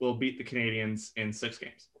Leafs will beat the Canadiens in 6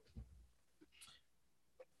 games.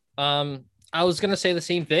 I was gonna say the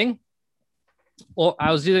same thing. Well,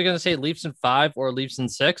 I was either going to say Leafs in 5 or Leafs in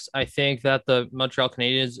 6. I think that the Montreal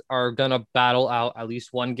Canadiens are going to battle out at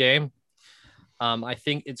least one game. I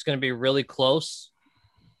think it's going to be really close.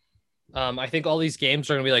 I think all these games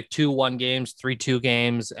are going to be like 2-1 games, 3-2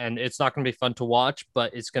 games, and it's not going to be fun to watch,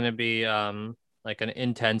 but it's going to be like an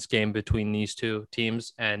intense game between these two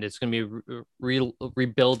teams, and it's going to be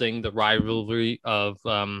rebuilding the rivalry of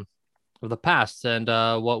the past and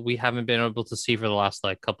what we haven't been able to see for the last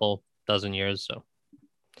like couple dozen years. So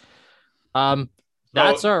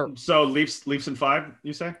so Leafs in 5,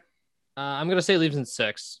 you say? I'm gonna say Leafs in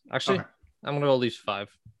 6. Actually, okay. I'm gonna go Leafs 5.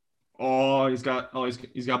 He's got balls.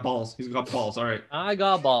 He's got balls. All right. I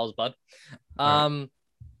got balls, bud. Right.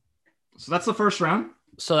 So that's the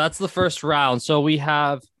first round. So we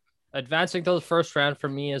have advancing to the first round for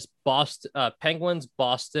me is Boston, Penguins,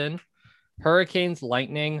 Boston, Hurricanes,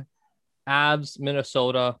 Lightning, Avs,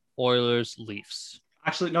 Minnesota, Oilers, Leafs.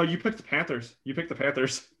 Actually, no, you picked the Panthers.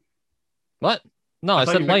 What? No, I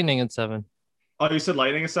thought said you Lightning in 7. Oh, you said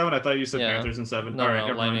Lightning in 7? I thought you said Yeah. Panthers in 7. No, All right, no,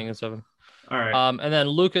 never Lightning mind. in 7. All right. And then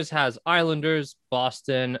Lucas has Islanders,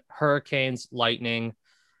 Boston, Hurricanes, Lightning,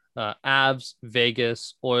 Avs,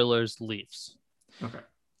 Vegas, Oilers, Leafs. Okay.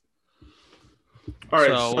 All right.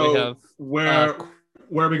 So So, we have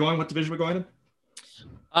where are we going? What division are we going in?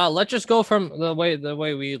 let's just go from the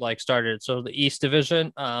way we like started. So the East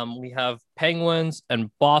Division, we have Penguins and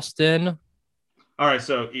Boston. All right.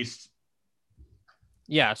 So East.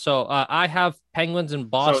 Yeah. So I have Penguins and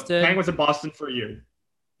Boston. So Penguins and Boston for you.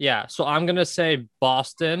 Yeah. So I'm gonna say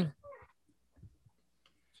Boston.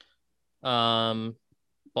 Boston.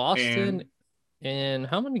 In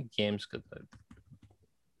how many games could that?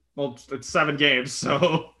 Well, it's 7 games,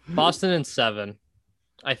 so Boston in 7.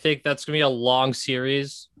 I think that's gonna be a long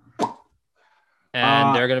series,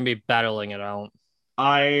 and they're gonna be battling it out.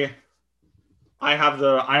 I have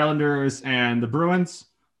the Islanders and the Bruins.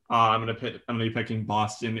 I'm gonna be picking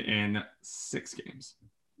Boston in 6 games.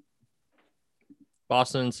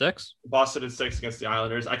 Boston in 6. Boston in 6 against the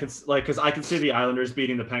Islanders. I can because I can see the Islanders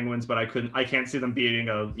beating the Penguins, but I can't see them beating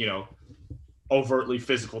a overtly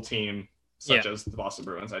physical team such as the Boston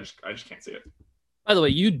Bruins. I just can't see it. By the way,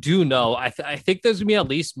 you do know I think there's gonna be at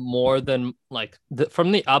least more than like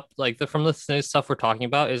from the stuff we're talking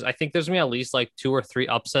about is I think there's gonna be at least like 2 or 3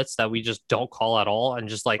 upsets that we just don't call at all and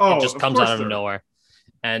just like it just comes out of nowhere.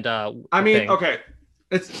 And I mean, okay,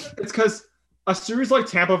 it's because a series like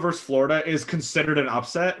Tampa versus Florida is considered an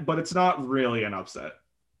upset, but it's not really an upset.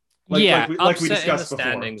 Like we discussed before.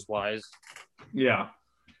 Standings wise. Yeah.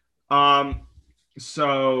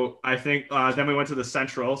 So I think then we went to the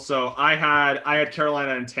Central. So I had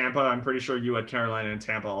Carolina and Tampa. I'm pretty sure you had Carolina and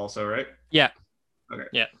Tampa also, right? Yeah. Okay.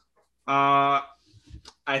 Yeah.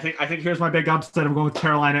 I think here's my big upset. I'm going with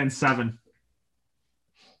Carolina in 7.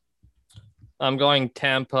 I'm going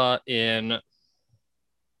Tampa in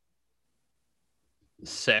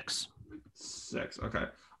 6. 6. Okay.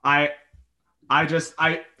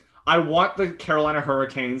 I want the Carolina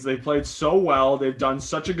Hurricanes. They've played so well. They've done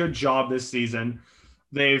such a good job this season.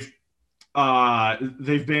 They've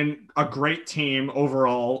been a great team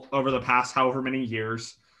overall over the past however many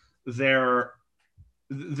years.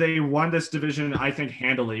 They won this division, I think,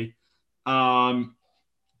 handily. I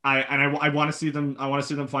want to see them. I want to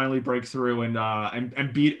see them finally break through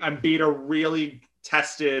and beat a really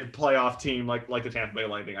tested playoff team like the Tampa Bay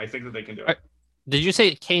Lightning. I think that they can do it. Did you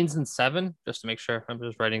say Canes in 7? Just to make sure, I'm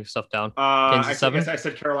just writing stuff down. Canes in 7. I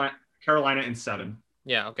said Carolina in 7.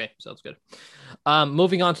 Yeah. Okay. Sounds good.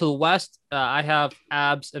 Moving on to the West, I have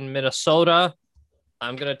Avs in Minnesota.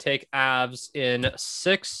 I'm gonna take Avs in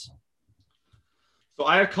 6. So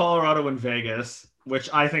I have Colorado and Vegas, which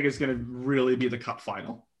I think is going to really be the Cup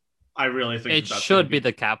final. I really think it should be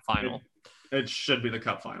the Cup final. It should be the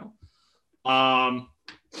Cup final. And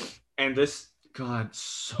this, God,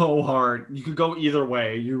 so hard. You could go either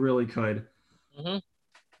way. You really could. Mm-hmm.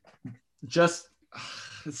 Just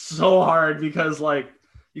it's so hard because like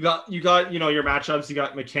you got your matchups. You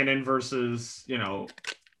got McKinnon versus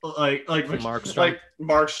like Mark Stone. like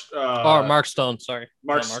Mark Stone. Sorry,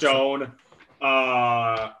 Mark Stone.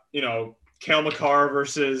 Cale Makar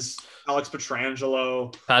versus Alex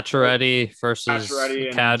Pietrangelo. Pacioretty versus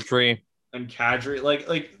Kadri. And Kadri,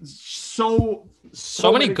 like so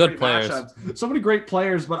many good players. Matchups. So many great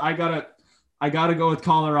players, but I gotta go with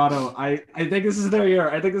Colorado. I think this is their year.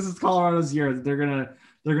 I think this is Colorado's year. They're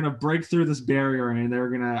gonna break through this barrier, and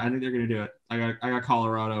I think they're gonna do it. I got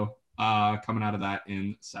Colorado coming out of that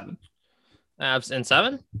in 7. Avs in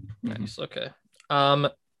 7. Mm-hmm. Nice. Okay.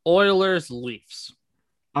 Oilers, Leafs.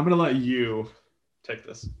 I'm gonna let you take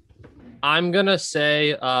this. I'm gonna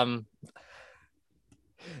say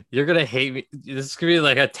you're gonna hate me. This is gonna be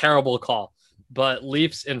like a terrible call, but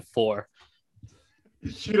Leafs in 4.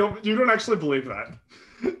 You don't actually believe that?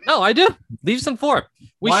 No, I do. Leafs in 4.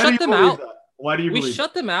 We shut them out. Why do you believe we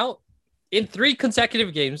shut them out in 3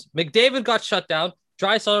 consecutive games? McDavid got shut down.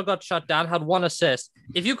 Draisaitl got shut down, had 1 assist.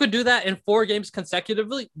 If you could do that in 4 games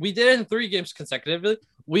consecutively, we did it in 3 games consecutively.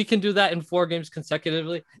 We can do that in 4 games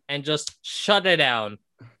consecutively and just shut it down.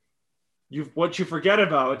 What you forget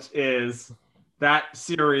about is that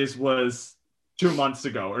series was 2 months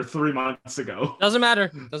ago or 3 months ago. Doesn't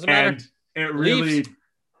matter. And it really Leafs,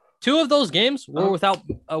 2 of those games were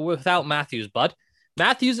without Matthews, bud.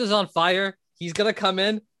 Matthews is on fire. He's gonna come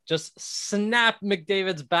in, just snap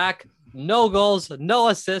McDavid's back. No goals, no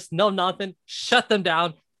assists, no nothing. Shut them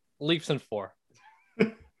down. Leafs in 4.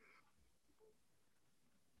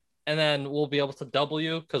 And then we'll be able to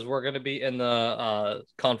W because we're going to be in the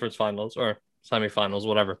conference finals or semifinals,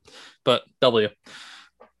 whatever. But W.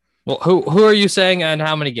 Well, who are you saying and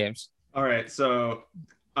how many games? All right, so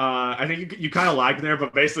I think you kind of lagged there,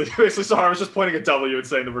 but basically, sorry, I was just pointing at W and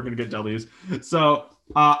saying that we're going to get W's. So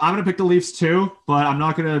I'm going to pick the Leafs too, but I'm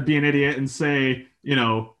not going to be an idiot and say,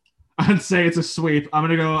 and say it's a sweep. I'm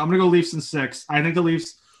gonna go Leafs in 6. I think the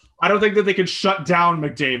Leafs. I don't think that they can shut down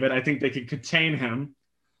McDavid. I think they can contain him,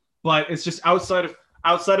 but it's just outside of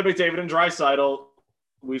McDavid and Draisaitl.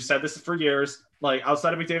 We've said this for years. Like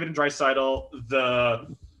outside of McDavid and Draisaitl,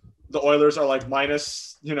 the Oilers are like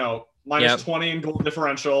minus Yep. 20 in goal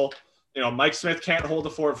differential. Mike Smith can't hold the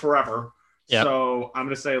fort forever. Yep. So I'm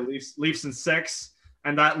going to say Leafs in 6.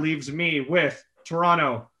 And that leaves me with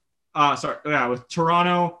Toronto. With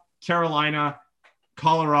Toronto, Carolina,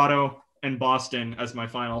 Colorado, and Boston as my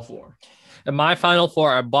final 4. And my final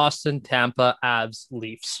 4 are Boston, Tampa, Avs,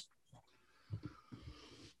 Leafs.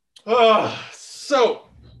 So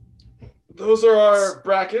those are our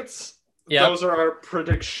brackets. Yep. Those are our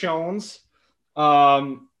predictions.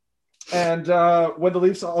 And when the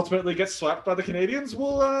Leafs ultimately get swept by the Canadians,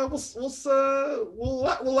 we'll laugh.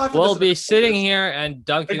 We'll be sitting here and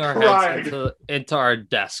dunking our heads into our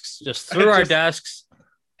desks, just through our desks,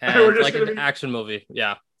 and like an action movie.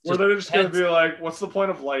 Yeah, they're just gonna be like, "What's the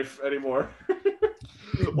point of life anymore?"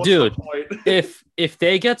 Dude, if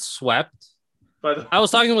they get swept, I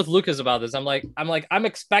was talking with Lucas about this. I'm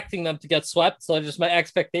expecting them to get swept, so just my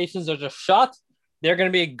expectations are just shot. They're gonna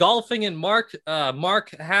be golfing in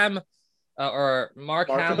Markham. Or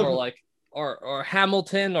or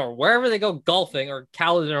Hamilton or wherever they go golfing, or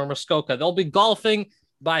Caledon or Muskoka. They'll be golfing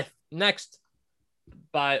by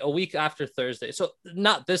a week after Thursday. So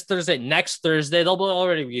not this Thursday, next Thursday. They'll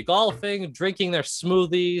already be golfing, drinking their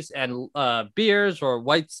smoothies and beers or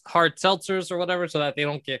white hard seltzers or whatever, so that they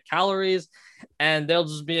don't get calories, and they'll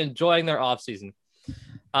just be enjoying their off season.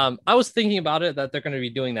 I was thinking about it that they're going to be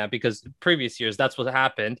doing that because previous years that's what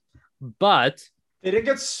happened, but they didn't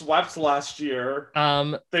get swept last year.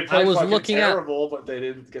 They played terrible, but they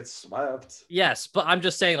didn't get swept. Yes, but I'm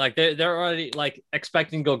just saying, like they're already like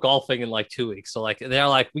expecting to go golfing in like 2 weeks. So like they're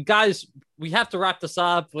like, we have to wrap this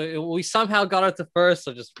up. We somehow got it to first,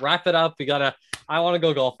 so just wrap it up. I want to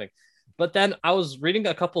go golfing. But then I was reading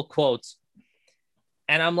a couple quotes,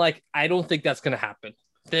 and I'm like, I don't think that's gonna happen.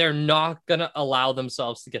 They're not gonna allow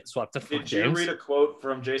themselves to get swept. Did you read a quote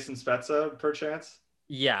from Jason Spezza, perchance?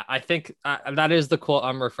 Yeah, I think that is the quote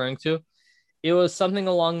I'm referring to. It was something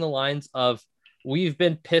along the lines of, "We've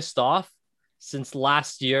been pissed off since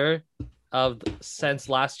last year's Columbus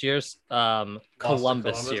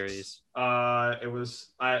series." It was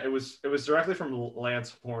directly from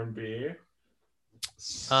Lance Hornby.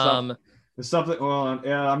 Something. Well,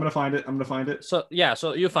 yeah, I'm gonna find it. So yeah,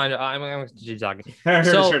 so you find it. I'm gonna keep talking. Here it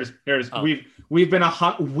is. Oh. We've been a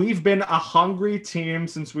hungry team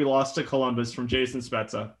since we lost to Columbus, from Jason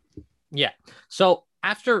Spezza. Yeah. So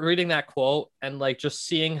after reading that quote and like just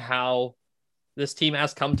seeing how this team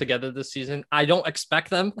has come together this season, I don't expect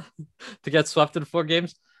them to get swept in 4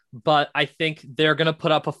 games, but I think they're gonna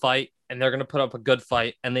put up a fight, and they're gonna put up a good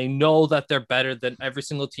fight, and they know that they're better than every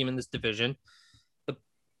single team in this division.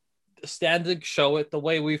 Standings show it. The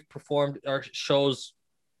way we've performed shows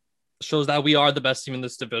that we are the best team in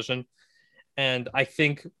this division, and I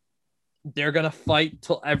think they're gonna fight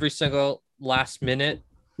till every single last minute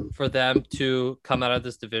for them to come out of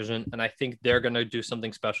this division, and I think they're gonna do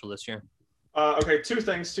something special this year. Okay, two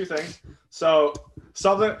things. So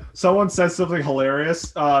someone said something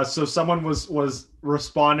hilarious. So someone was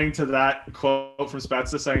responding to that quote from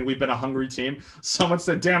Spezza saying, "We've been a hungry team." Someone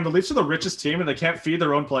said, "Damn, the Leafs are the richest team and they can't feed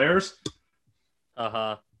their own players."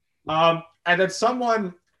 And then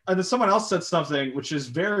someone else said something which is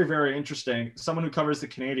very, very interesting. Someone who covers the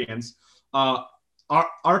Canadians,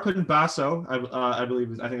 Arpon Basso, I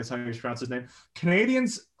believe, I think that's how you pronounce his name.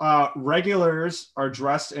 Canadians regulars are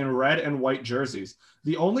dressed in red and white jerseys.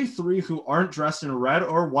 The only 3 who aren't dressed in red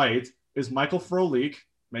or white is Michael Frolik,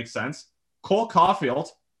 makes sense, Cole Caulfield,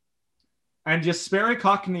 and Jesperi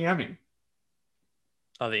Kotkaniemi.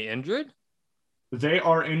 Are they injured? They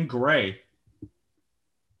are in gray.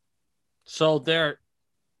 So they're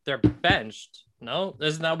benched. No,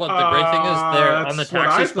 isn't that what the great thing is? They're on the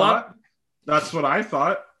taxi squad. That's what I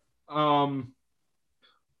thought.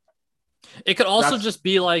 It could also just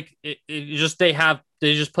be like they just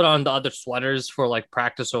put on the other sweaters for like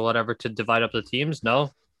practice or whatever to divide up the teams.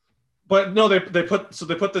 No, but no, they put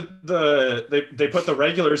the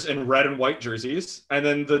regulars in red and white jerseys, and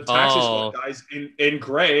then the taxi squad guys in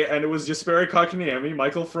gray, and it was Jesperi Kotkaniemi,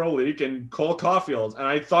 Michael Frolik, and Cole Caulfield. And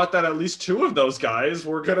I thought that at least 2 of those guys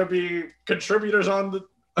were gonna be contributors in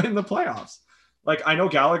the playoffs. Like, I know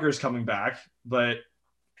Gallagher's coming back, but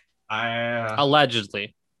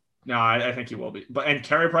allegedly. No, I think he will be. And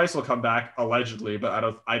Carey Price will come back allegedly,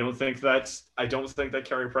 but I don't think that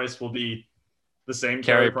Carey Price will be the same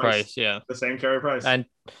Carey Carey Price. Price, yeah. The same Carey Price. And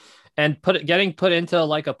getting put into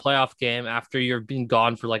like a playoff game after you're being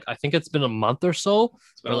gone for like, I think it's been a month or so,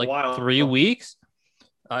 or like while. 3 weeks.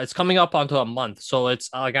 It's coming up onto a month. So it's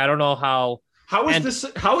like, I don't know how is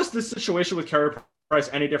this situation with Carey Price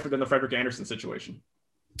any different than the Frederik Andersen situation?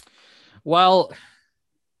 Well,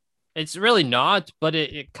 it's really not, but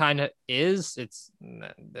it kind of is. It's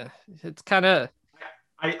kind of.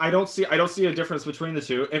 I don't see a difference between the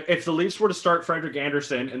two. If the Leafs were to start Frederik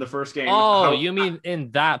Andersen in the first game, you mean in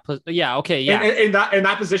that? Yeah, okay, yeah. In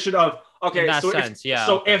that position of okay, in that sense, yeah.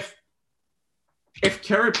 So if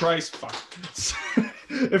Carey Price,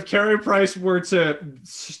 if Carey Price were to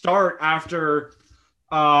start after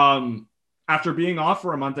being off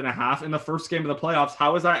for a month and a half in the first game of the playoffs,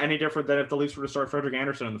 how is that any different than if the Leafs were to start Frederik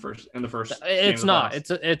Andersen in the first? It's not.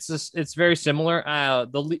 It's very similar.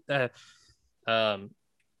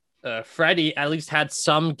 Freddie at least had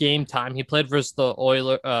some game time. He played versus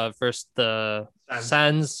the versus the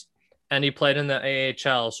Sens, and he played in the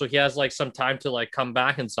AHL, so he has like some time to like come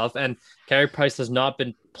back and stuff. And Carey Price has not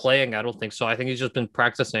been playing, I don't think so. I think he's just been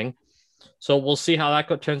practicing. So we'll see how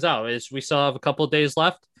that turns out. We still have a couple of days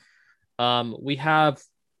left. We have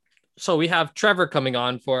Trevor coming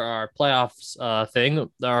on for our playoffs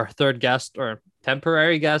thing, our third guest or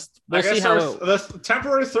temporary guest. We'll see how the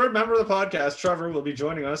temporary third member of the podcast, Trevor, will be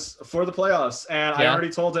joining us for the playoffs. And I already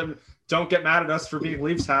told him, don't get mad at us for being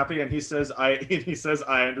Leafs happy. And he says, I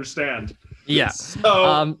understand. Yeah.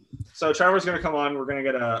 So Trevor's going to come on. We're going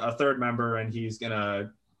to get a third member, and he's going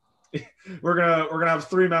to. We're gonna have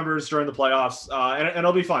 3 members during the playoffs, and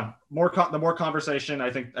it'll be fun. The more conversation, I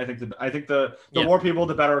think the more people,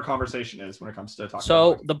 the better a conversation is when it comes to talking.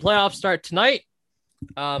 So the playoffs start tonight.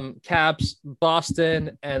 Caps,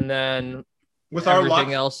 Boston, and then with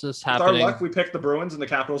everything else is happening. With our luck, we picked the Bruins, and the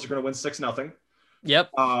Capitals are going to win 6-0. Yep.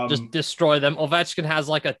 Just destroy them. Ovechkin has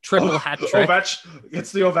like a triple hat trick.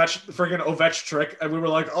 It's the Ovech trick, and we were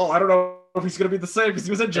like, oh, I don't know if he's going to be the same because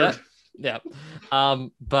he was injured. Yeah.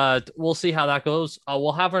 But we'll see how that goes.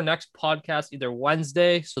 We'll have our next podcast either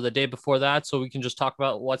Wednesday, so the day before that, so we can just talk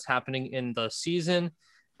about what's happening in the season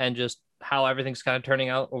and just how everything's kind of turning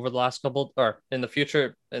out over the last couple, or in the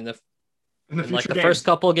future, the first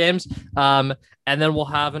couple of games. And then we'll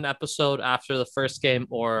have an episode after the first game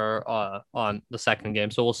or on the second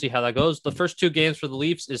game. So we'll see how that goes. The first 2 games for the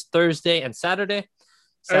Leafs is Thursday and Saturday.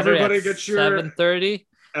 Everybody get your 7:30.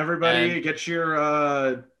 Everybody get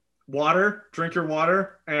your water, drink your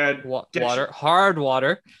water, and hard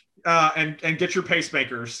water, and get your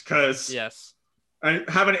pacemakers, because yes, I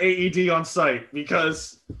have an AED on site,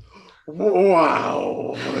 because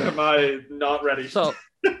wow, am I not ready?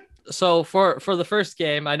 So for the first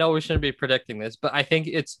game, I know we shouldn't be predicting this, but I think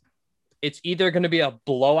it's either going to be a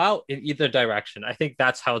blowout in either direction. I think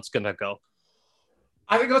that's how it's going to go.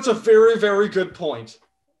 I think that's a very, very good point.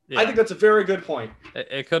 Yeah. I think that's a very good point.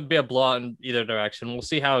 It could be a blowout in either direction. We'll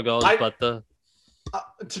see how it goes.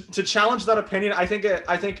 To challenge that opinion, I think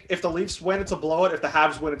if the Leafs win, it's a blowout. If the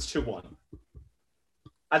Habs win, it's 2-1.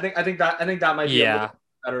 I think that might be a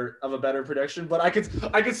better prediction. But I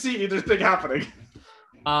could see either thing happening.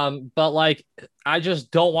 But like, I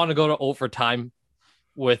just don't want to go to overtime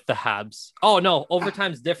with the Habs. Oh no,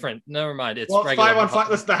 overtime's different. Never mind. It's 5-on-5.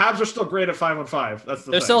 Listen, the Habs are still great at 5-on-5.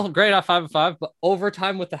 They're still great at 5-on-5, but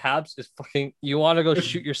overtime with the Habs is fucking. You want to go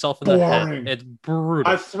shoot yourself in the head. It's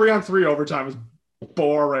brutal. 3-on-3 overtime is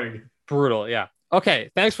boring. Brutal. Yeah.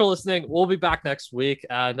 Okay. Thanks for listening. We'll be back next week,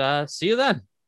 and see you then.